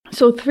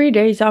So 3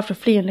 days after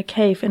fleeing the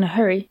cave in a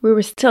hurry, we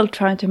were still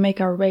trying to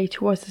make our way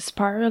towards the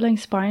spiraling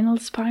spinal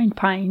spine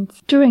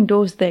pines. During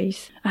those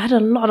days, I had a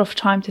lot of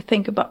time to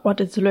think about what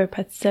the Zlurp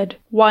had said.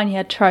 Whiny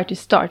had tried to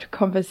start a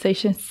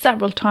conversation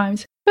several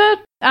times, but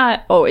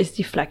I always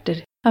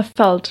deflected. I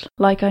felt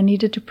like I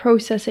needed to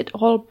process it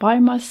all by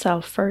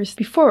myself first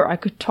before I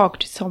could talk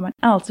to someone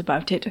else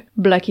about it.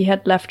 Blackie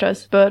had left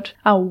us, but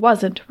I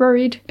wasn't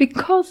worried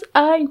because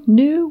I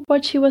knew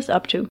what she was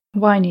up to.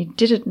 Whiny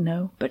didn't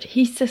know, but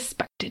he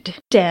suspected.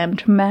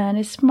 Damned man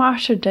is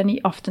smarter than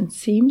he often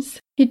seems.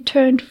 He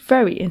turned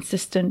very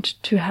insistent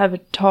to have a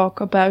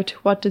talk about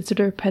what the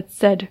Zlurp had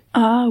said.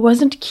 I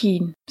wasn't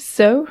keen,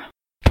 so...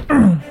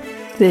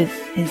 This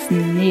is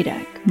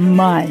Nidak,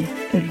 my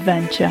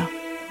adventure.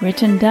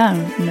 Written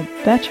down in a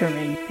better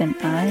way than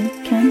I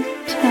can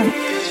tell it.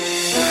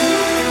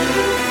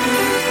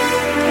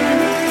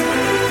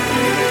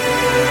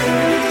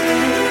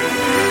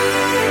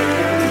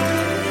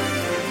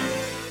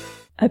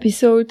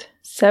 Episode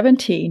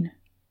 17.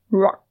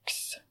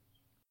 Rocks.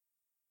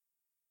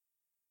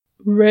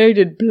 Where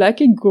did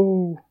Blackie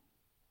go?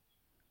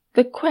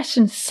 The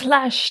question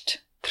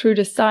slashed through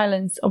the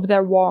silence of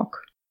their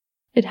walk.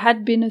 It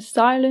had been a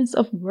silence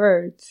of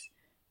words.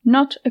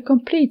 Not a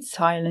complete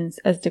silence,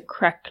 as the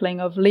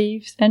crackling of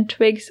leaves and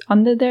twigs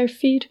under their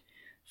feet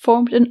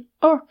formed an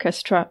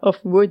orchestra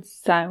of wood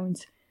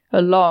sounds,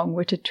 along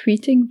with the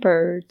tweeting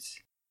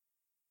birds.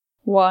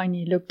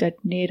 Whiny looked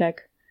at Nidak,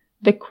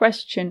 the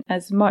question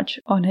as much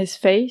on his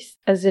face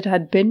as it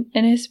had been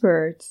in his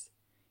words.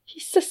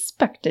 He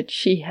suspected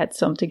she had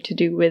something to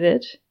do with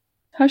it.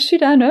 How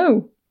should I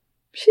know?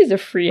 She's a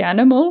free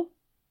animal.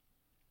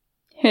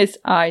 His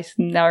eyes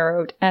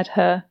narrowed at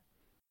her.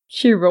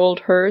 She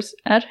rolled hers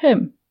at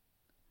him.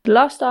 The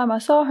last time I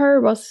saw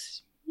her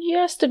was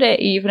yesterday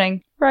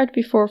evening, right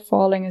before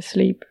falling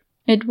asleep.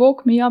 It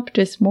woke me up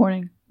this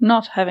morning,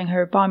 not having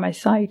her by my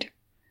side.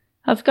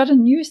 I've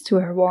gotten used to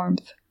her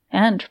warmth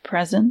and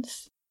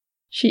presence.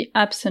 She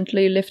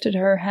absently lifted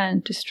her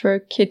hand to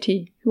stroke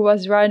Kitty, who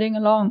was riding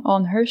along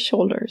on her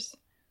shoulders.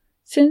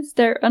 Since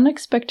their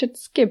unexpected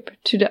skip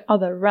to the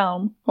other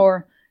realm,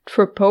 or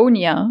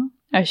Troponia,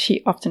 as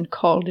she often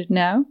called it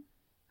now,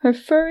 her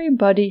furry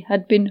body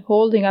had been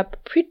holding up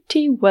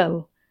pretty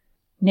well.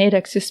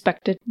 Nidak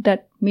suspected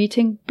that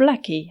meeting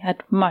Blackie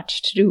had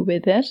much to do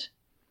with it.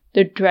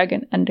 The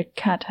dragon and the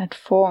cat had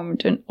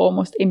formed an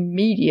almost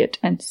immediate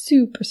and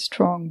super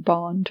strong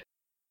bond.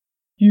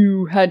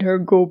 You had her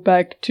go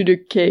back to the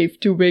cave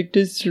to wake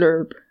the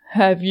Zlurp,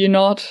 have you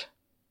not?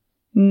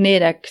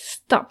 Nidak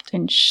stopped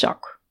in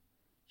shock.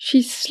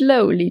 She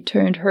slowly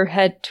turned her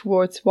head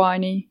towards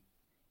Whiny.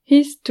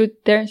 He stood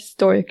there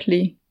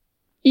stoically.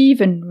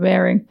 Even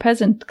wearing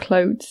peasant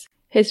clothes,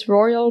 his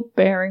royal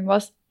bearing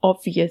was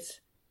obvious.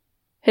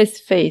 His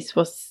face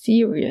was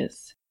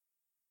serious.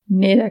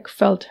 Nidak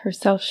felt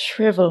herself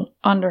shrivel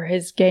under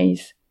his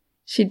gaze.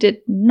 She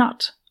did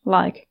not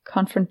like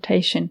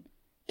confrontation,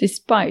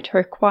 despite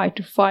her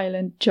quite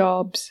violent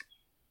jobs.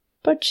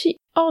 But she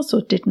also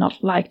did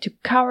not like to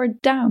cower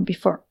down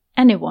before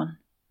anyone.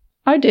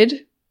 I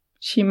did.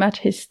 She met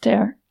his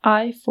stare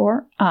eye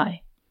for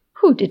eye.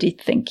 Who did he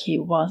think he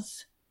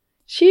was?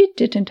 She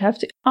didn't have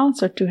to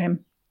answer to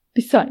him.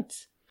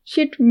 Besides,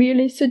 she'd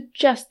merely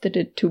suggested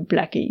it to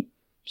Blackie.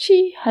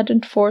 She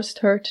hadn't forced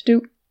her to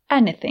do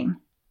anything.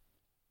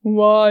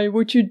 Why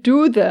would you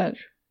do that?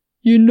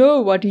 You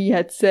know what he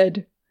had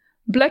said.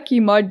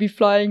 Blackie might be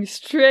flying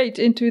straight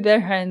into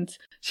their hands.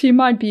 She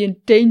might be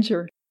in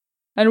danger.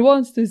 And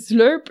once the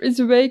Zlurp is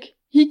awake,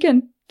 he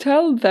can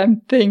tell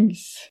them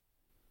things.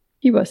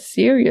 He was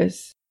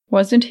serious,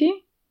 wasn't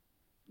he?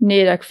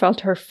 Nidak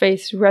felt her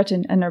face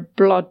redden and her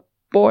blood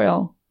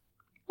boil.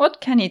 What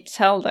can he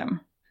tell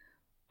them?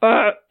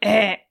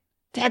 Dad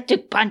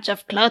took bunch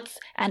of clothes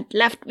and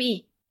left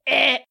me.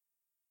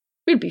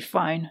 We'll be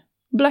fine.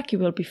 Blackie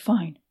will be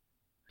fine.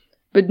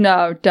 But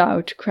now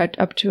doubt crept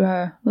up to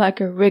her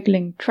like a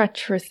wriggling,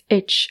 treacherous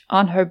itch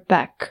on her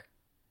back.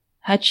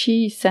 Had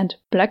she sent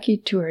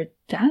Blackie to her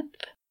death?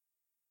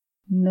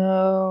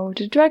 No,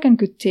 the dragon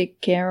could take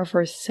care of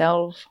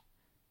herself.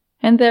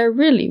 And there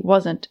really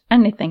wasn't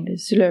anything the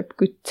Zlurp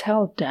could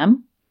tell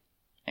them.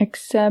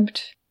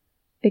 Except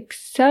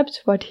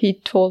what he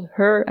told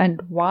her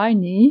and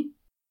Whiny.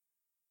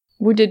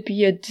 Would it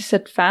be a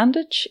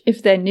disadvantage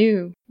if they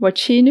knew what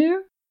she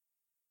knew?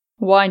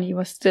 Whiny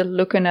was still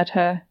looking at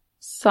her,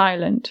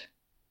 silent.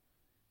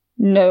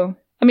 No,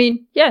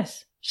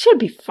 yes, she'll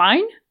be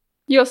fine.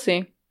 You'll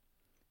see.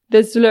 The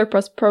Zlurp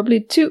was probably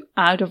too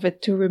out of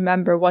it to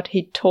remember what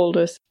he'd told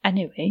us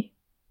anyway.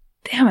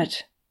 Damn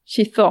it,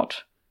 she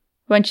thought,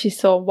 when she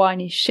saw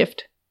Whiny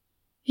shift.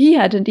 He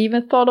hadn't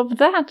even thought of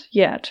that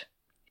yet.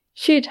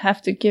 She'd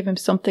have to give him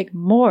something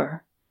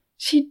more.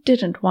 She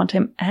didn't want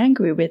him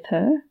angry with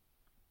her.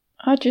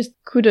 I just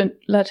couldn't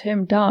let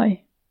him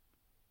die.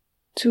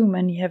 Too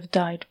many have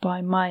died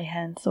by my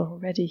hands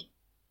already.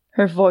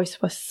 Her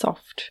voice was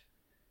soft.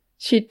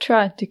 She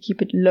tried to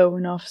keep it low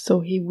enough so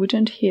he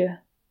wouldn't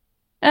hear.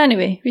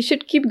 Anyway, we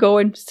should keep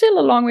going. Still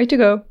a long way to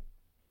go.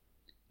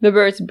 The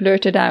words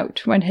blurted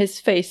out when his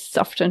face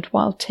softened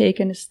while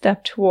taking a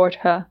step toward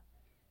her.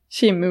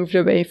 She moved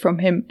away from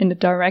him in the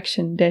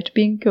direction they'd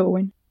been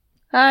going.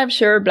 I'm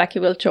sure Blackie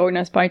will join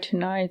us by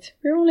tonight.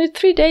 We're only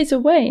 3 days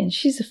away and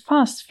she's a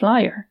fast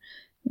flyer.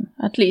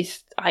 At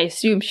least, I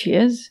assume she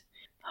is.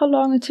 How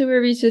long until we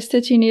reach the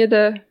city near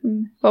the...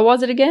 what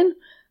was it again?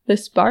 The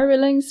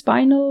spiraling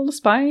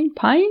spine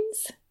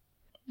pines?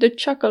 The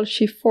chuckle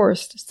she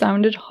forced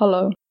sounded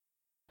hollow.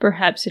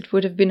 Perhaps it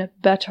would have been a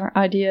better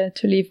idea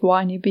to leave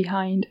Whiny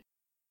behind.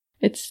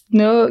 It's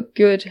no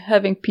good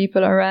having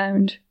people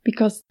around,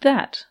 because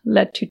that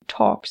led to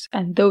talks,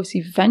 and those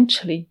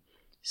eventually,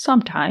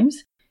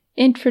 sometimes,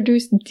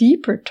 introduced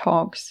deeper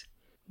talks.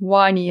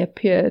 Whiny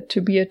appeared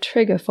to be a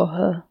trigger for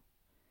her.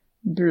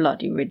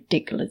 Bloody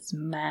ridiculous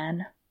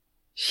man.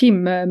 She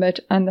murmured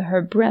under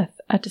her breath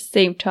at the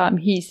same time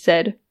he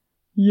said,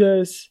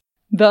 Yes,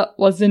 that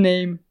was the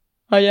name.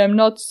 I am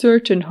not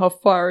certain how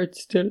far it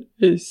still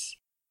is.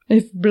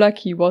 If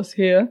Blackie was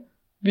here,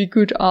 we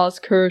could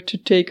ask her to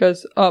take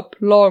us up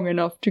long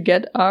enough to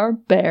get our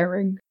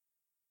bearing.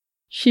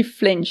 She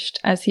flinched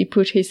as he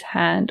put his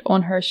hand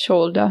on her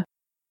shoulder.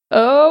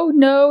 Oh,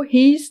 no,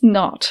 he's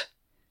not.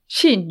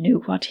 She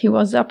knew what he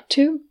was up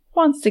to.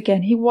 Once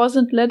again, he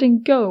wasn't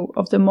letting go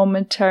of the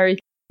momentary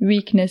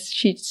weakness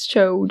she'd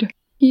showed.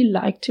 He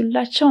liked to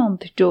latch on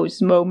to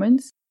those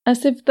moments,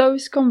 as if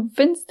those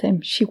convinced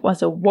him she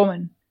was a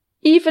woman.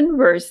 Even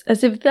worse,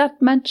 as if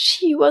that meant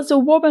she was a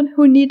woman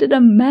who needed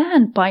a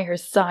man by her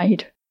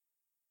side.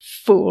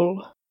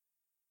 Fool.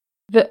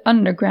 The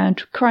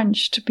underground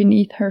crunched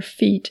beneath her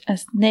feet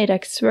as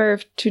Nadak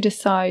swerved to the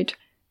side,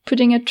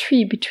 putting a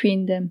tree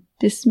between them,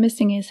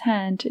 dismissing his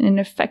hand in an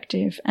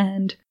effective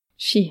and,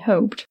 she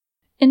hoped,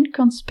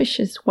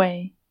 inconspicuous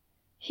way.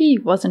 He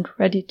wasn't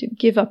ready to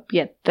give up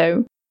yet,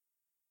 though.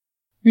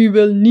 We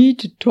will need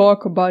to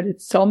talk about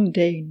it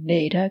someday,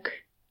 Nadak.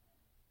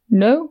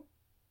 No,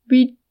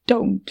 we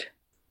don't.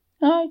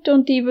 I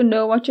don't even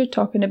know what you're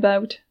talking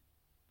about.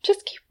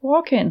 Just keep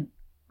walking.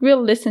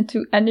 We'll listen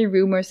to any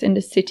rumors in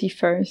the city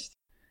first.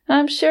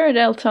 I'm sure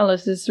they'll tell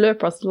us the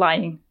Slurper's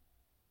lying.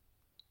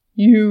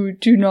 You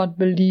do not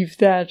believe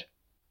that.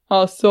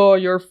 I saw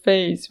your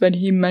face when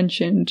he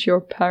mentioned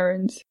your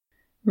parents.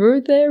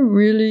 Were they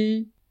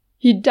really?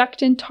 He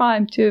ducked in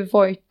time to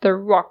avoid the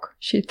rock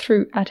she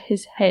threw at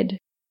his head.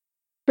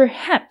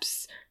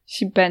 Perhaps,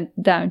 she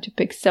bent down to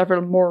pick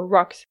several more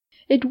rocks.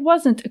 It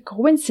wasn't a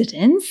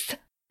coincidence,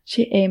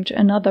 she aimed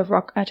another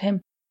rock at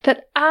him,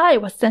 that I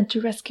was sent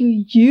to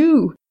rescue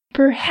you.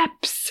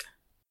 Perhaps.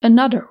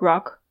 Another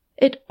rock.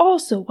 It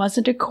also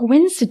wasn't a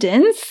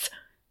coincidence.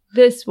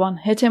 This one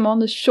hit him on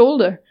the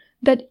shoulder,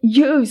 that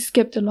you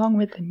skipped along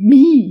with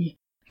me.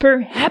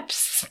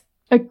 Perhaps.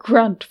 A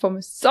grunt from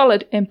a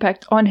solid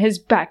impact on his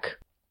back.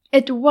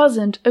 It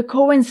wasn't a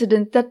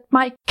coincidence that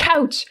my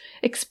couch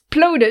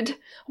exploded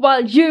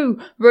while you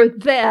were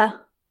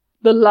there.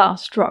 The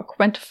last rock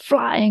went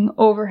flying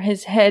over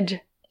his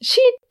head.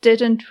 She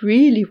didn't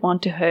really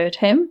want to hurt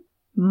him.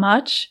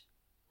 Much.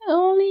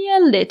 Only a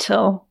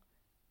little.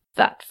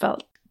 That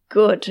felt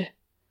good.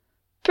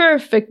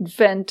 Perfect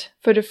vent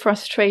for the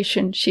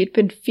frustration she'd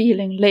been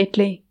feeling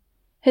lately.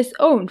 His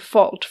own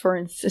fault for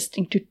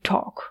insisting to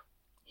talk.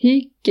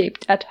 He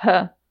gaped at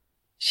her.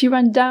 She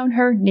went down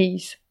her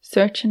knees,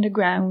 searching the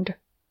ground.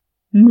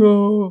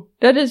 No,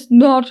 that is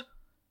not...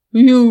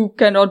 You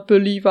cannot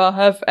believe I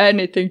have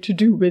anything to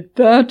do with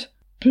that.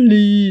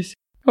 Please,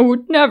 I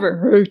would never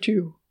hurt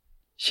you.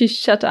 She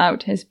shut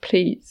out his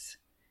pleas.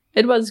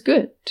 It was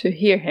good to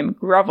hear him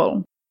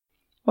grovel.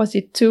 Was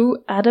he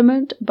too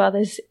adamant about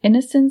his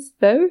innocence,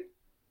 though?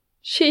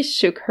 She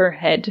shook her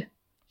head.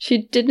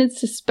 She didn't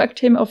suspect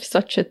him of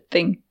such a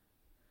thing.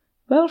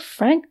 Well,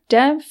 Frank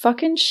damn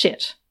fucking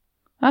shit.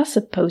 I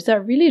suppose I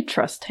really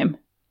trust him.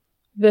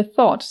 The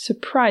thought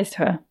surprised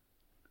her.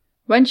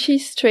 When she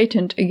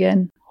straightened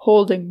again,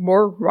 holding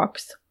more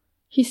rocks,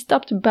 he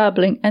stopped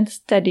babbling and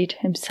steadied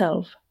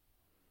himself.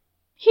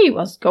 He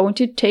was going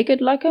to take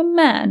it like a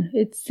man,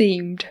 it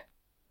seemed.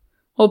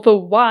 Although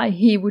why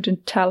he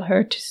wouldn't tell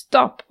her to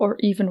stop or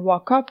even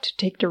walk up to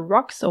take the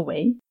rocks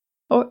away,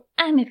 or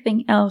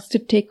anything else to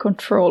take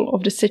control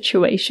of the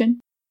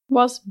situation,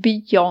 was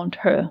beyond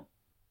her.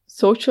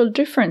 Social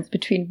difference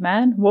between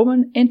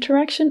man-woman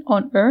interaction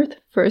on Earth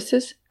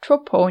versus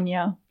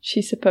Troponia,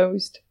 she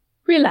supposed.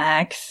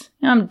 Relax,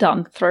 I'm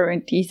done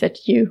throwing these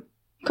at you.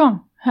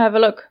 Come, have a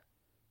look.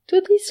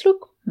 Do these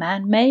look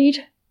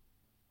man-made?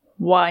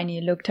 Whiny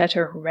looked at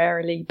her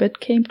warily, but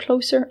came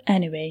closer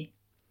anyway.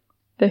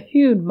 The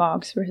hewn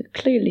marks were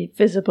clearly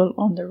visible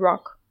on the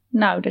rock,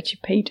 now that she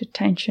paid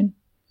attention.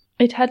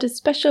 It had a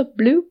special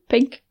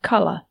blue-pink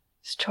color,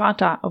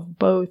 strata of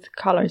both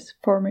colors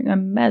forming a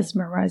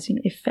mesmerizing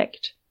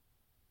effect.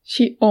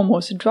 She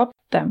almost dropped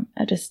them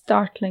at a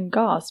startling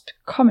gasp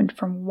coming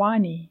from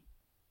Whiny.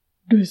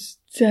 The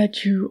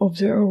statue of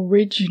the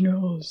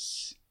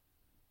originals.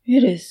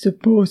 It is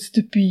supposed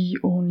to be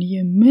only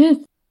a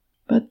myth,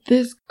 but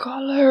this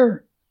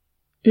color,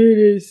 it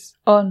is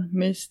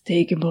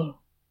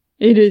unmistakable.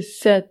 It is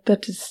said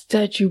that the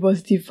statue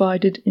was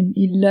divided in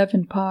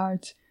 11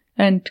 parts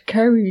and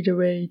carried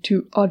away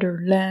to other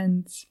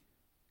lands.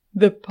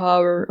 The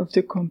power of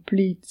the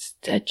complete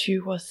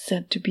statue was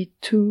said to be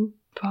too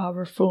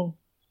powerful.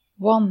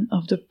 One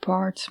of the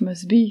parts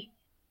must be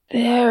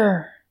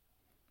there.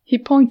 He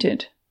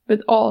pointed, but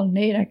all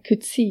Nedek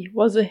could see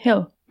was a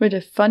hill with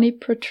a funny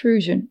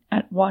protrusion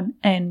at one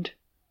end.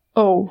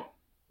 Oh,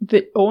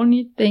 the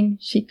only thing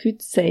she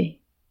could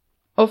say.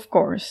 Of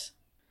course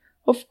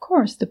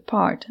the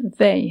part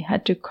they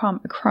had to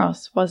come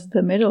across was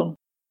the middle.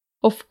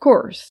 Of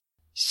course,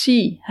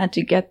 she had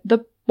to get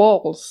the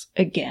balls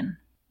again.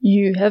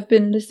 You have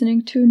been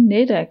listening to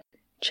Nedek,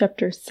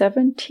 Chapter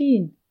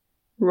 17,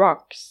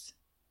 Rocks.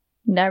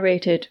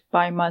 Narrated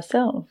by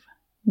myself,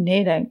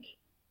 Nedek.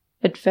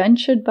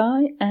 Adventured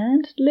by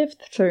and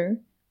lived through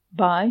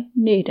by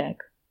Nedek.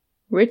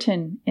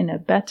 Written in a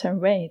better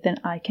way than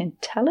I can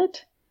tell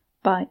it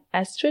by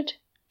Astrid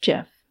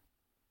Jeff.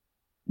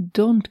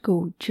 Don't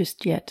go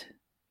just yet.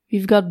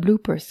 We've got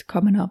bloopers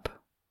coming up.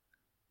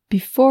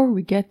 Before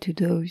we get to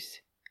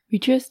those, we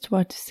just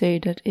want to say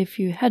that if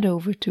you head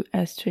over to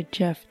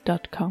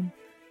astridjeff.com,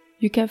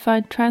 you can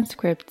find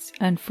transcripts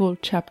and full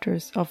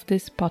chapters of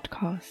this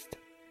podcast.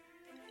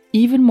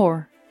 Even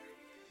more,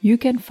 you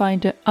can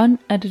find the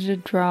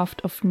unedited draft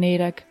of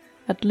Nedek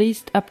at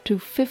least up to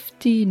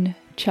 15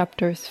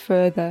 chapters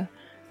further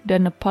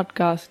than a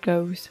podcast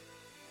goes.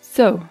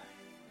 So,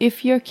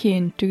 if you're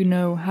keen to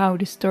know how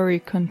the story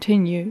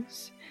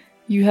continues,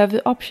 you have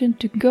the option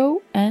to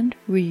go and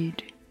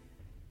read.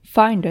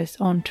 Find us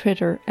on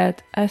Twitter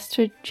at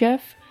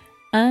AstridJeff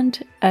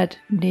and at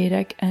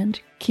Nedek and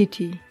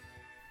Kitty.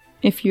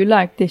 If you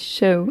like this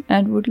show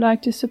and would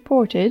like to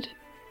support it,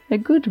 a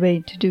good way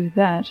to do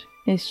that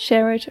is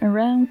share it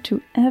around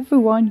to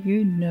everyone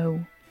you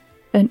know.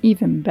 An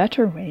even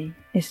better way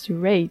is to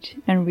rate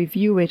and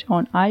review it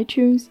on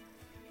iTunes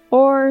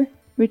or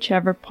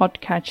whichever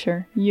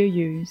podcatcher you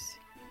use.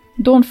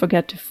 Don't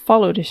forget to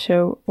follow the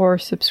show or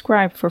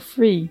subscribe for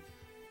free.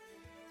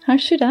 How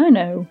should I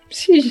know?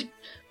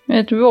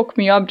 It woke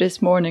me up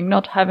this morning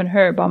not having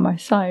her by my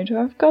side.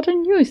 I've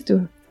gotten used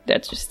to.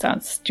 That just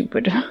sounds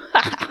stupid.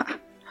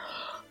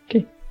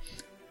 Okay.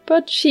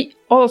 But she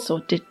also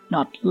did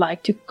not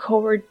like to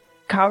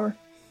cower.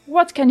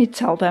 What can you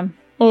tell them?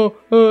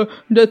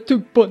 That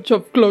took a bunch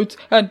of clothes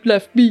and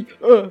left me.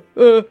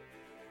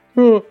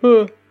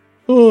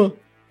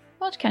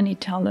 What can you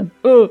tell them?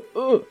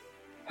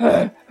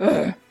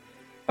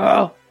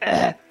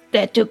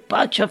 They took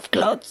bunch of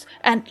clothes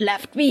and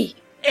left me.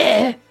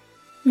 That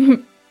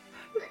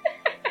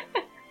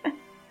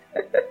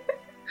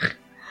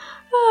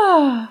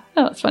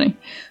was funny.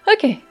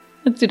 Okay,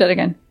 let's do that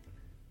again.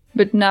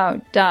 But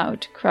now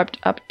doubt crept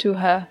up to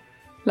her,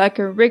 like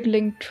a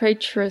wriggling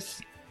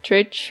treacherous,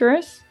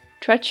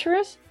 that's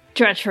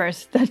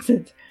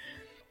it.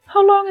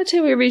 How long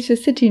until we reach the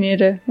city near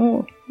the,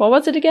 what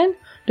was it again?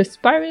 The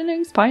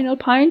spiraling spinal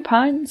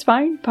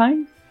spine.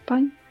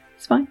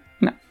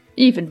 No,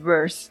 even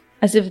worse.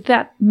 As if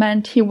that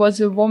meant he was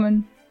a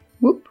woman.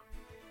 Whoop.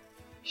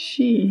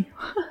 She.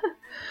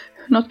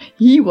 Not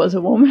he was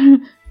a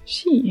woman.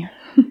 She.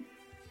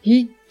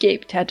 He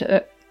gaped at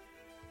her.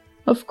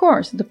 Of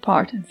course, the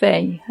part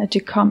they had to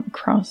come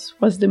across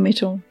was the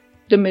middle.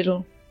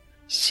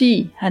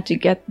 She had to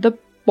get the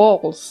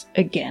balls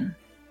again.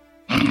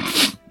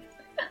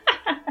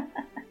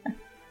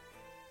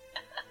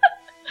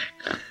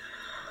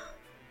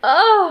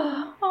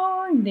 Oh,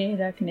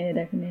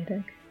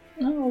 Nedek.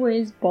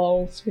 Always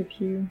balls with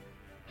you.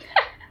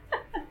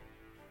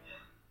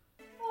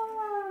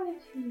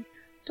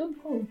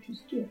 Don't go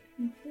just yet.